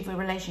psychology of a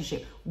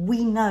relationship,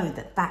 we know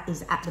that that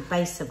is at the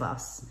base of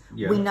us.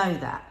 Yeah. We know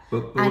that.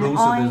 But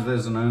also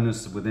there's an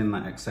onus within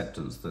that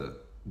acceptance that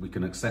we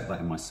can accept that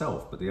in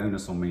myself, but the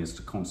onus on me is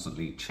to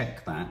constantly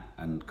check that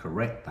and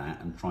correct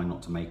that and try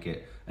not to make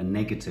it a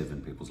negative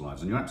in people's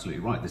lives. And you're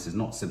absolutely right, this is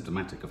not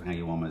symptomatic of how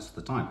you are most of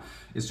the time.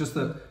 It's just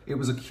that it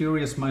was a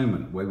curious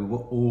moment where we were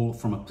all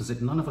from a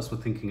position, none of us were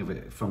thinking of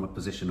it from a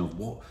position of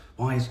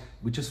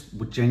we just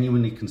were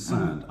genuinely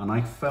concerned. And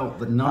I felt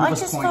that none of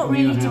us quite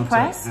knew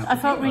how to. I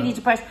felt really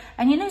depressed.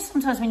 And you know,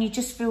 sometimes when you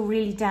just feel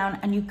really down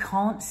and you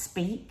can't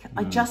speak,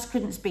 I just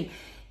couldn't speak.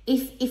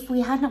 If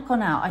we had not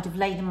gone out, I'd have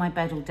laid in my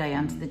bed all day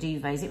under the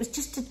duvets. It was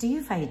just a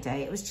duvet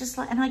day. It was just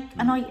like, and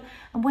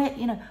we're,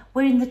 you know,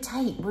 we're in the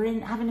Tate, we're in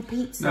having a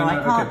pizza.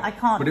 I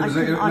can't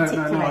articulate.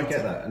 No, I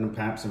get that. And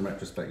perhaps in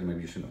retrospect,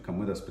 maybe you shouldn't have come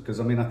with us, because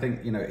I mean, I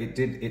think, you know,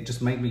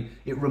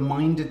 it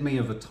reminded me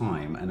of a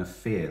time and a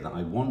fear that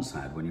I once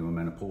had when you were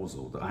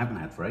menopausal that I haven't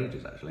had for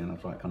ages, actually. And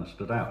that's why it kind of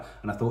stood out.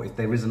 And I thought if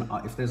there's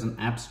an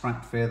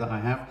abstract fear that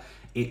I have,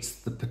 it's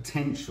the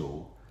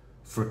potential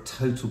for a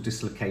total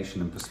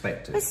dislocation in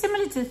perspective. It's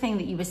similar to the thing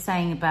that you were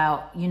saying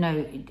about, you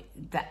know,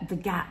 that the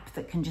gap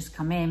that can just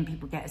come in.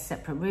 People get a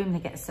separate room, they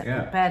get a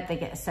separate bed, they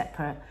get a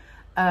separate...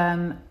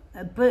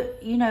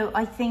 but, you know,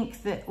 I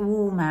think that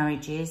all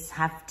marriages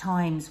have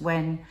times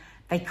when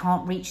they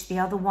can't reach the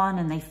other one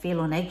and they feel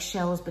on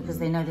eggshells because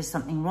they know there's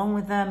something wrong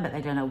with them, but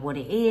they don't know what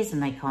it is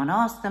and they can't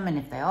ask them. And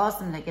if they ask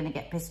them, they're going to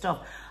get pissed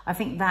off. I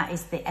think that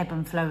is the ebb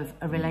and flow of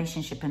a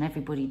relationship, and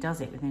everybody does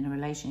it within a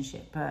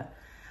relationship. But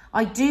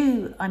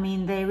I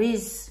mean, there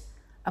is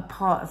a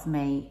part of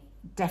me,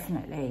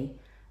 definitely,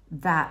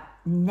 that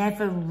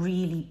never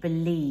really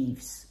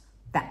believes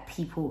that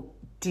people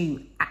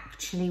do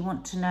actually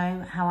want to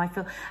know how I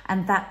feel.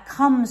 And that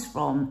comes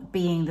from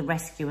being the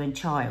rescuing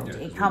child.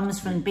 Yeah, it comes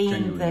from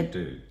being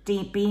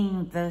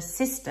the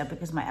sister,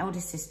 because my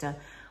eldest sister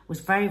was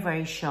very,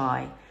 very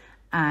shy.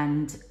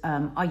 And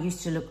I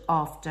used to look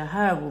after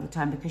her all the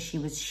time because she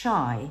was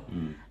shy.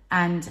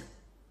 And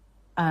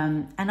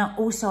I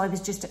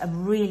was just at a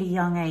really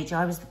young age,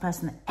 I was the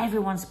person that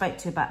everyone spoke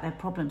to about their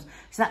problems.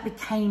 So that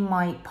became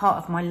part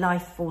of my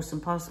life force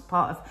and part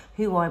of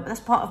who that's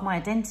part of my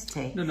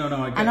identity. No,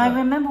 I get that. I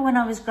remember when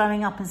I was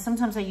growing up, and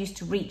sometimes I used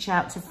to reach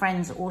out to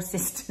friends or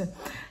sister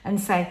and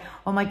say,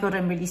 oh my God,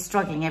 I'm really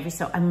struggling every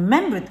so. I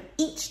remember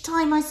each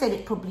time I said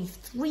it, probably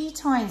 3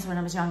 times when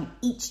I was young,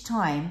 each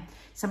time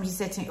somebody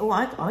said to me, oh,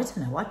 I don't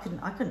know, I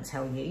couldn't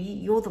tell you,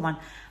 you're the one.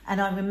 And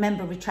I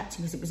remember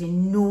retracting because it was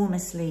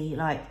enormously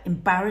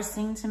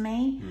embarrassing to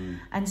me.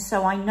 And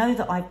so I know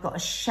that I've got a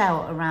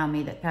shell around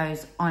me that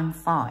goes, I'm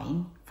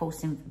fine.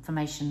 False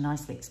information,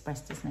 nicely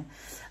expressed, isn't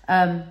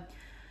it?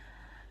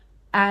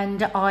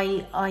 And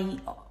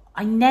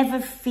I never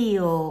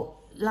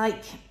feel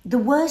like, the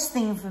worst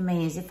thing for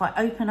me is if I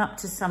open up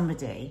to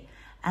somebody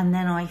and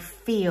then I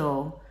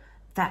feel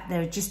that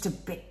they're just a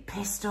bit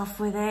pissed off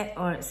with it,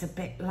 or it's a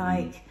bit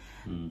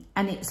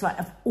and it's like,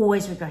 I've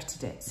always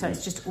regretted it. So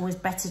it's just always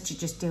better to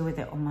just deal with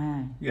it on my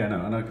own. Yeah,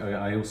 no, and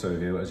I also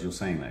hear, as you're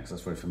saying that, because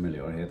that's very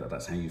familiar, I hear that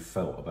that's how you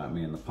felt about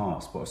me in the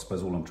past. But I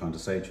suppose all I'm trying to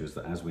say to you is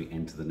that as we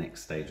enter the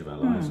next stage of our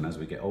lives and as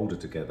we get older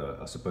together,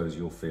 I suppose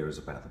your fear is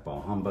about the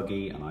bar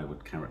humbuggy, and I would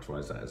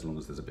characterise that as long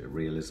as there's a bit of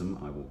realism,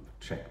 I will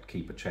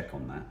keep a check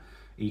on that.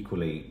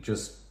 Equally,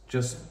 just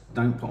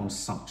don't put on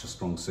such a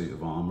strong suit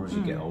of armour as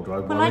you get older. I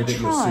worry that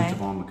your suit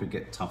of armour could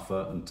get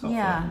tougher and tougher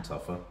and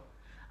tougher.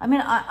 I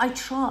mean, I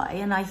try,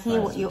 and I hear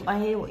what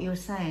you're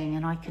saying,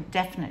 and I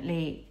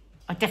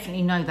I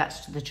definitely know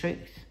that's the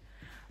truth.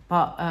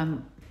 But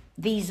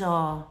these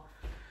are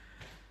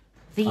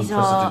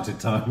unprecedented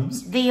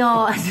times. These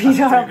are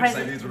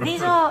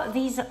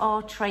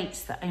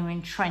traits that are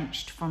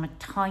entrenched from a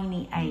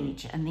tiny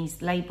age, and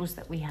these labels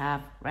that we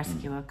have,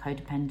 rescuer,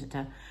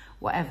 codependent,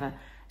 whatever,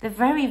 they're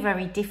very,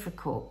 very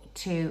difficult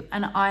to,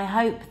 and I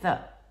hope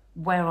that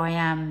where I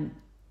am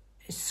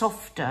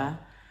softer,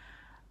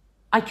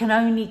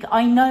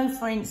 I know,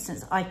 for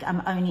instance,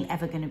 I'm only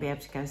ever going to be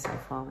able to go so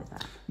far with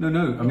that. No,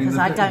 I mean... Because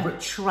I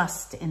don't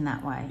trust in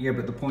that way. Yeah,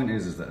 but the point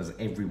is that as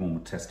everyone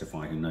would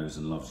testify who knows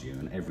and loves you,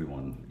 and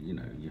everyone, you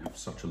know, you have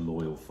such a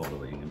loyal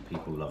following, and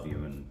people love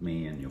you, and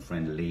me and your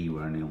friend Lee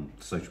were only on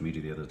social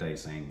media the other day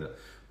saying that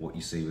what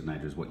you see with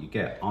NADIA is what you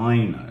get. I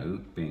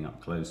know, being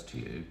up close to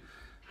you,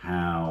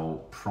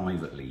 how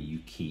privately you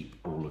keep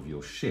all of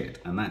your shit,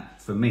 and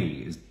that for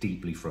me is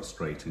deeply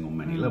frustrating on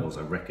many levels.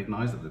 I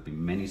recognise that there've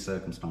been many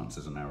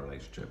circumstances in our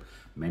relationship,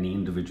 many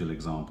individual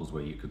examples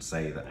where you could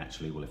say that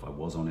actually, well, if I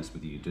was honest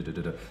with you,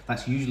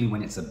 that's usually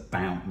when it's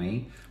about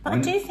me. But I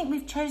do think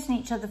we've chosen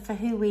each other for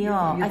who we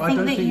are. I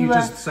think that you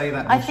just say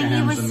that. I think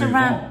you were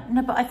surrounded.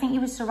 No, but I think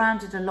you were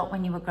surrounded a lot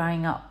when you were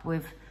growing up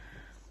with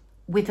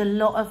a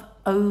lot of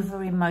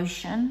over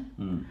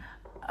emotion.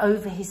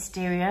 Over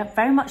hysteria,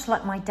 very much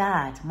like my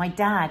dad. My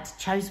dad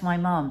chose my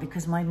mum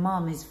because my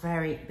mum is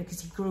because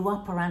he grew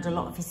up around a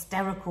lot of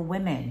hysterical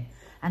women,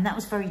 and that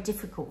was very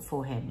difficult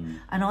for him.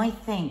 And I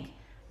think,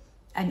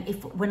 and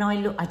when I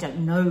look, I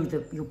don't know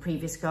your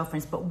previous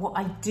girlfriends, but what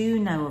I do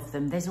know of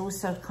them, there's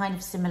also a kind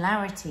of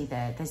similarity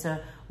there. There's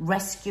a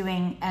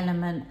rescuing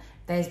element.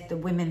 There's the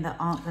women that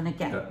aren't going to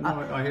get up.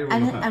 I hear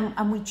all of that.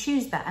 And we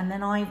choose that. And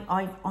then I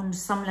on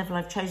some level,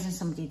 I've chosen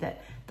somebody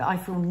that I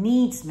feel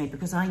needs me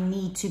because I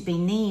need to be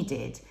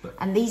needed.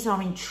 And these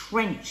are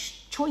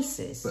entrenched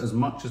choices. But as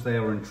much as they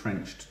are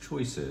entrenched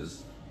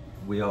choices,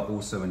 we are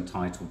also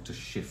entitled to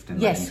shift in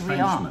that entrenchment. Yes,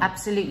 we are,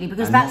 absolutely,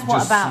 because and that's not what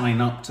just about... sign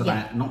up to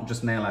that, not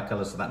just nail our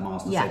colours to that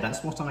mast and say,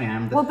 that's what I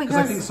am. Because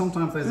I think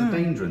sometimes there's a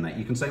danger in that.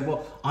 You can say,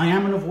 well, I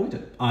am an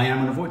avoidant. I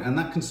am an avoidant. And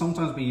that can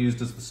sometimes be used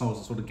as the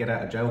sort of get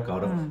out of jail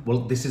card of,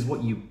 well, this is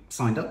what you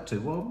signed up to.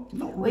 Well,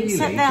 not really.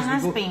 Except there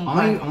has been...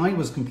 I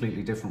was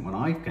completely different when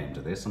I came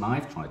to this, and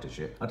I've tried to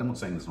shift. I'm not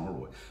saying this in a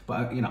horrible way,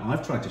 but you know,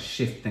 I've tried to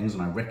shift things,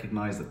 and I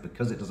recognise that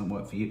because it doesn't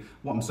work for you,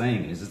 what I'm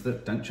saying is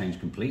that don't change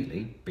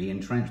completely, be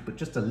entrenched, but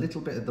just a little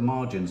bit at the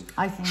margin.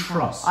 I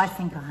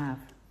think I have.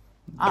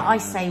 I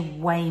say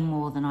way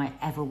more than I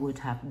ever would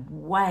have.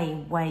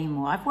 Way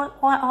more. I've worked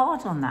quite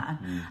hard on that.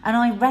 And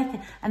I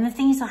reckon, and the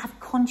thing is, I have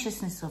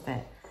consciousness of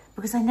it.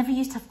 Because I never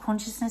used to have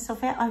consciousness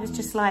of it. I was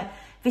just like,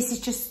 this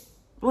is just,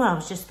 well,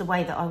 it's just the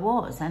way that I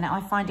was. And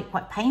I find it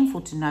quite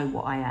painful to know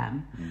what I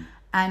am.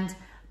 And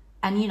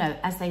you know,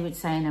 as they would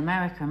say in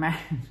America,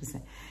 Americans would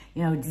say,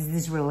 you know, does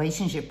this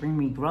relationship bring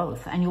me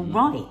growth? And you're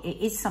right,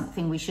 it is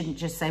something we shouldn't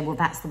just say, well,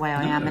 that's the way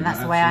I am, and that's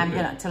the way I am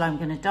until I'm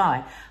going to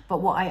die.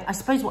 But what I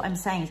suppose what I'm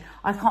saying is,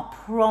 I can't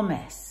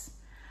promise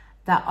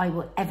that I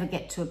will ever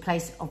get to a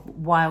place of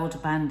wild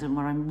abandon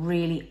where I'm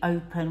really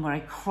open, where I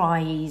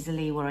cry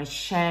easily, where I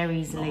share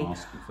easily. Not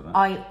asking for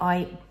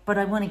that. But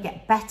I want to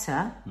get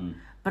better.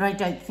 But I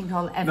don't think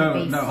I'll ever be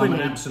fully... No, I'm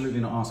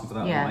absolutely not asking for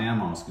that. Yeah. What I am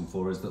asking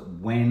for is that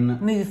when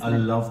a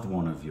loved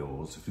one of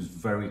yours who's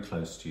very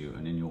close to you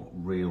and in your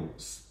real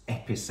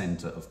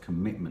epicenter of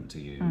commitment to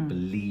you, who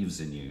believes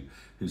in you,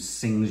 who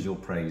sings your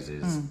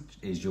praises,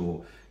 is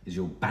your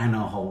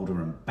banner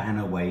holder and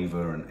banner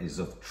waver and is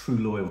of true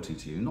loyalty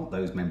to you, not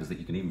those members that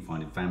you can even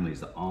find in families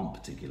that aren't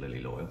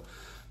particularly loyal,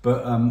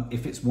 but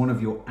if it's one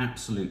of your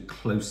absolute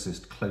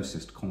closest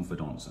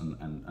confidants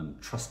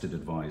and trusted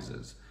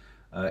advisors,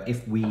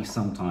 if we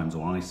sometimes,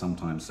 or I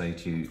sometimes say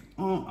to you,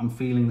 oh, I'm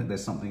feeling that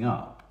there's something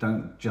up,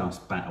 don't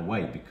just bat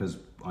away, because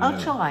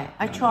I try,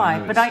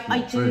 but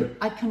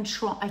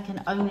I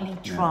can only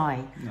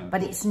try,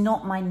 but it's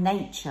not my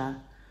nature.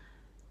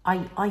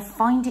 I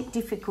find it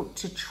difficult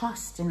to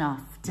trust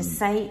enough to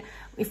say,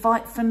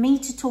 for me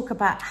to talk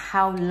about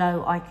how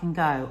low I can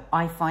go,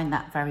 I find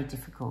that very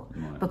difficult,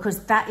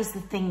 because that is the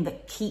thing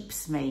that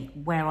keeps me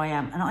where I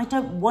am. And I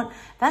don't want,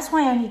 that's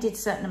why I only did a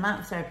certain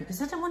amount of therapy,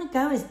 because I don't want to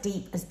go as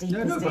deep as deep.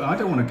 No, but I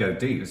don't want to go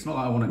deep. It's not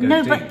like I want to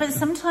go deep. No, but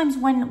sometimes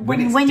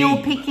when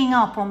you're picking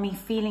up on me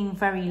feeling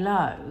very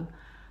low,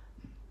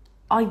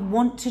 I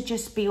want to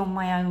just be on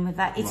my own with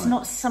that. It's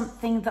not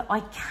something that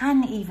I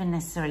can even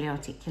necessarily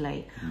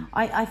articulate.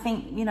 I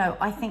think, you know,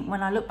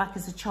 when I look back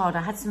as a child,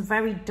 I had some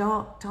very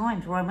dark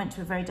times where I went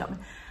to a very dark,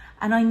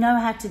 and I know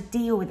how to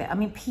deal with it. I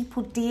mean,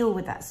 people deal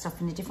with that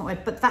stuff in a different way,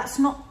 but that's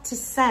not to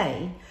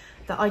say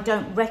that I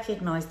don't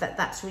recognise that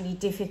that's really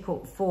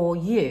difficult for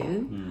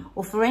you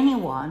or for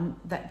anyone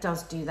that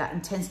does do that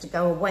and tends to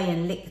go away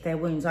and lick their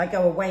wounds. I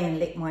go away and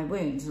lick my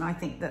wounds, and I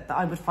think that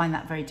I would find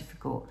that very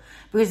difficult,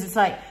 because it's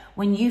like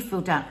when you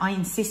feel down, I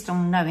insist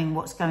on knowing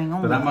what's going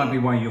on. But that might be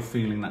why you're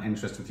feeling that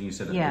interesting thing you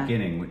said at the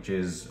beginning, which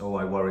is, oh,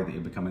 I worry that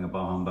you're becoming a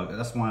bar humbug.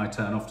 That's why I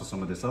turn off to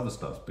some of this other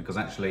stuff, because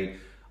actually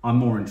I'm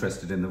more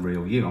interested in the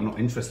real you. I'm not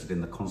interested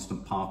in the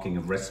constant parking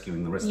of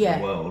rescuing the rest of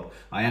the world.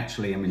 I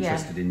actually am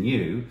interested in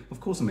you.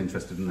 Of course, I'm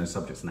interested in those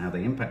subjects and how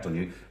they impact on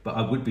you, but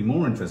I would be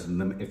more interested in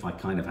them if I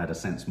kind of had a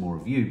sense more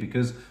of you,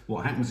 because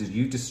what happens is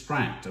you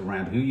distract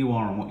around who you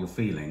are and what you're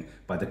feeling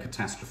by the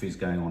catastrophes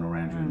going on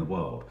around you in the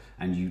world,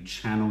 and you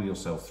channel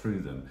yourself through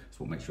them. It's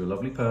what makes you a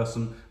lovely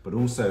person, but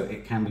also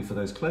it can be, for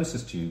those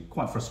closest to you,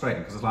 quite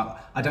frustrating, because it's like,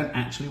 I don't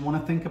actually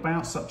want to think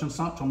about such and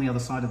such on the other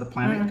side of the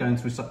planet going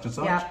through such and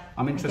such.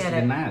 I'm interested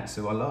in that,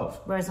 who I love.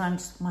 Whereas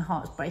my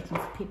heart's breaking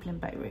for people in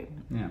Beirut.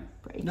 Yeah.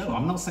 Breaking. No,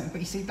 I'm not saying, but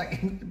you see,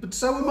 but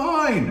so am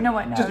I. No,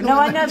 I know. No,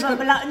 I know,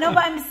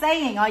 but I'm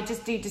saying I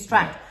just do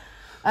distract.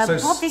 So,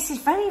 Bob, this is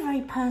very,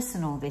 very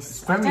personal.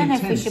 This, very I don't know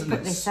intense, if we should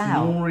put this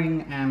out.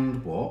 Snoring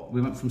and what?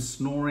 We went from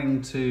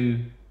snoring to,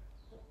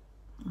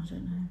 I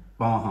don't know,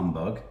 bar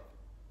humbug.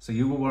 So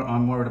you were,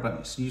 I'm worried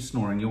about you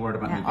snoring. You're worried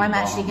about me being I'm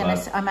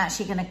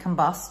actually gonna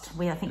combust.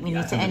 I think we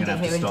need to end it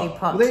here and do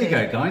part 2. Well, there you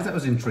go, guys. That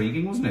was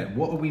intriguing, wasn't it?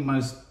 What are we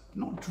most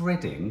not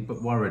dreading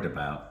but worried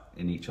about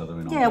in each other?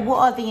 What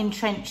are the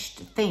entrenched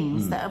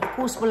things that, of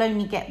course, will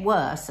only get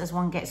worse as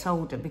one gets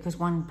older, because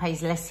one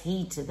pays less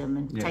heed to them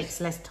and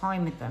takes less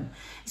time with them.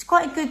 It's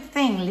quite a good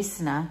thing,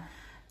 listener,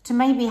 to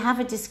maybe have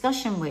a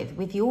discussion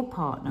with your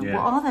partner.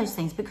 What are those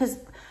things? Because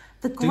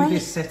the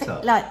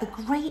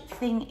great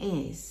thing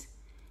is,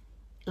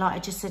 like I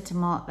just said to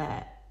Mark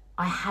there,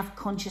 I have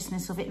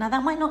consciousness of it. Now,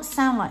 that might not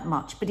sound like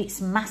much, but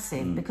it's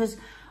massive, because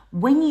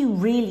when you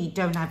really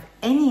don't have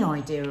any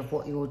idea of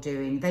what you're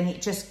doing, then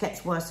it just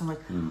gets worse and worse.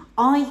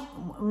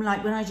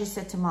 Like when I just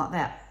said to Mark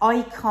there,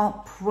 I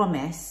can't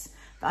promise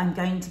that I'm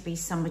going to be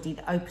somebody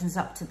that opens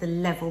up to the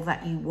level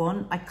that you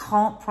want. I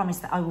can't promise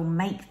that I will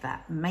make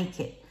that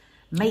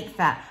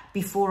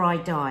before I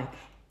die.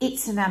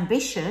 It's an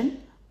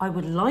ambition. I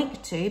would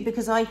like to,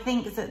 because I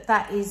think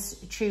that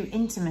is true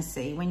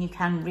intimacy, when you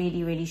can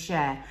really, really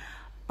share.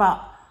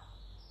 But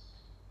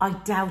I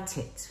doubt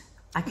it.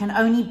 I can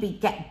only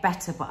get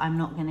better, but I'm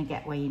not going to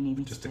get where you need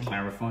me to be. Just to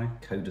clarify,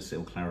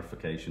 codicil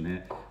clarification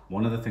here.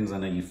 One of the things I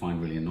know you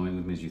find really annoying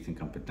with me is you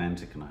think I'm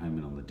pedantic and I home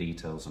in on the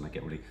details and I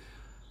get really...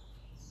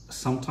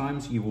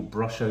 Sometimes you will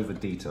brush over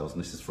details, and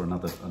this is for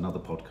another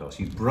podcast.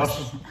 You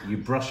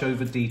brush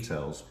over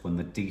details when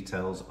the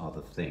details are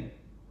the thing.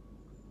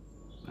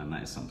 And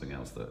that is something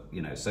else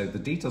that, so the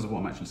details of what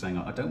I'm actually saying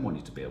are, I don't want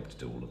you to be able to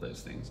do all of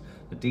those things.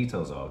 The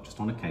details are just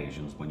on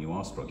occasions when you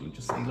are struggling,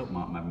 just say, look,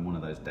 Mark, I'm having one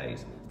of those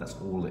days. That's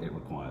all that it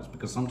requires.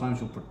 Because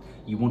sometimes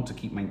you want to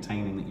keep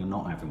maintaining that you're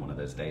not having one of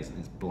those days, and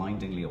it's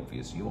blindingly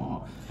obvious you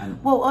are.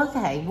 And well,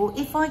 okay. Well,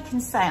 if I can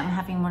say I'm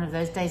having one of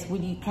those days,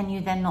 can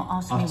you then not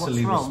ask me what's wrong?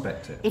 Utterly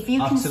respect it. If you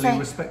can say,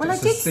 well, I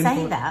did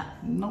say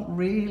that. Not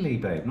really,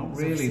 babe. Not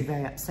really. I was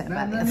very upset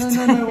about it.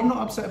 No, I'm not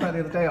upset about the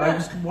other day. I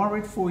was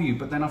worried for you,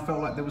 but then I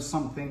felt like there was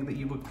something that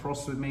you were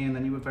cross with me, and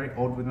then you were very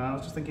odd with me. I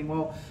was just thinking,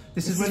 well,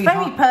 this is really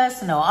very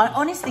personal. I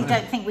honestly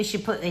don't think we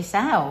should put this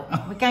out.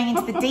 We're going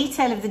into the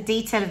detail of the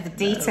detail of the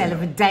detail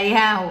of a day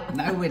out.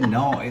 No, we're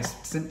not. It's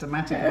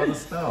symptomatic of other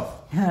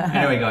stuff.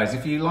 Anyway, guys,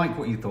 if you like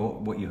what you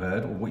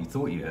heard, or what you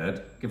thought you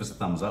heard, give us a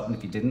thumbs up, and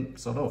if you didn't,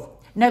 sod off.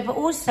 No, but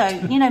also,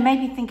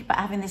 maybe think about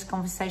having this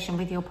conversation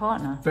with your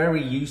partner.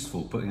 Very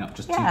useful, putting up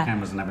just 2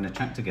 cameras and having a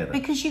chat together.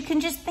 Because you can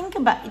just think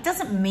about it.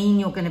 Doesn't mean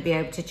you're going to be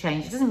able to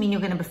change. It doesn't mean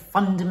you're going to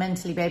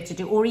fundamentally be able to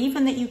do, or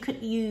even that you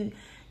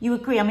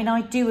agree. I mean,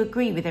 I do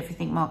agree with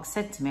everything Mark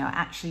said to me. I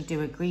actually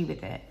do agree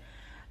with it.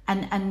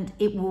 And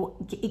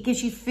it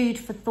gives you food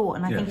for thought,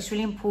 and I think it's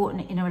really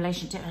important in a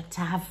relationship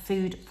to have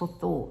food for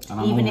thought.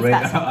 And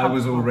I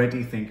was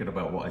already thinking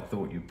about what I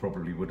thought you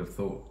probably would have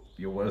thought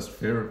your worst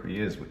fear of me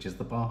is, which is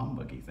the bar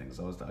humbuggy thing.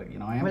 So I was like,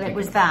 I am. Well, it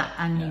was that,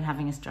 and you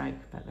having a stroke,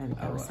 but there we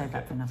go. We'll save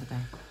that for another day.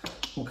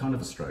 What kind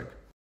of a stroke?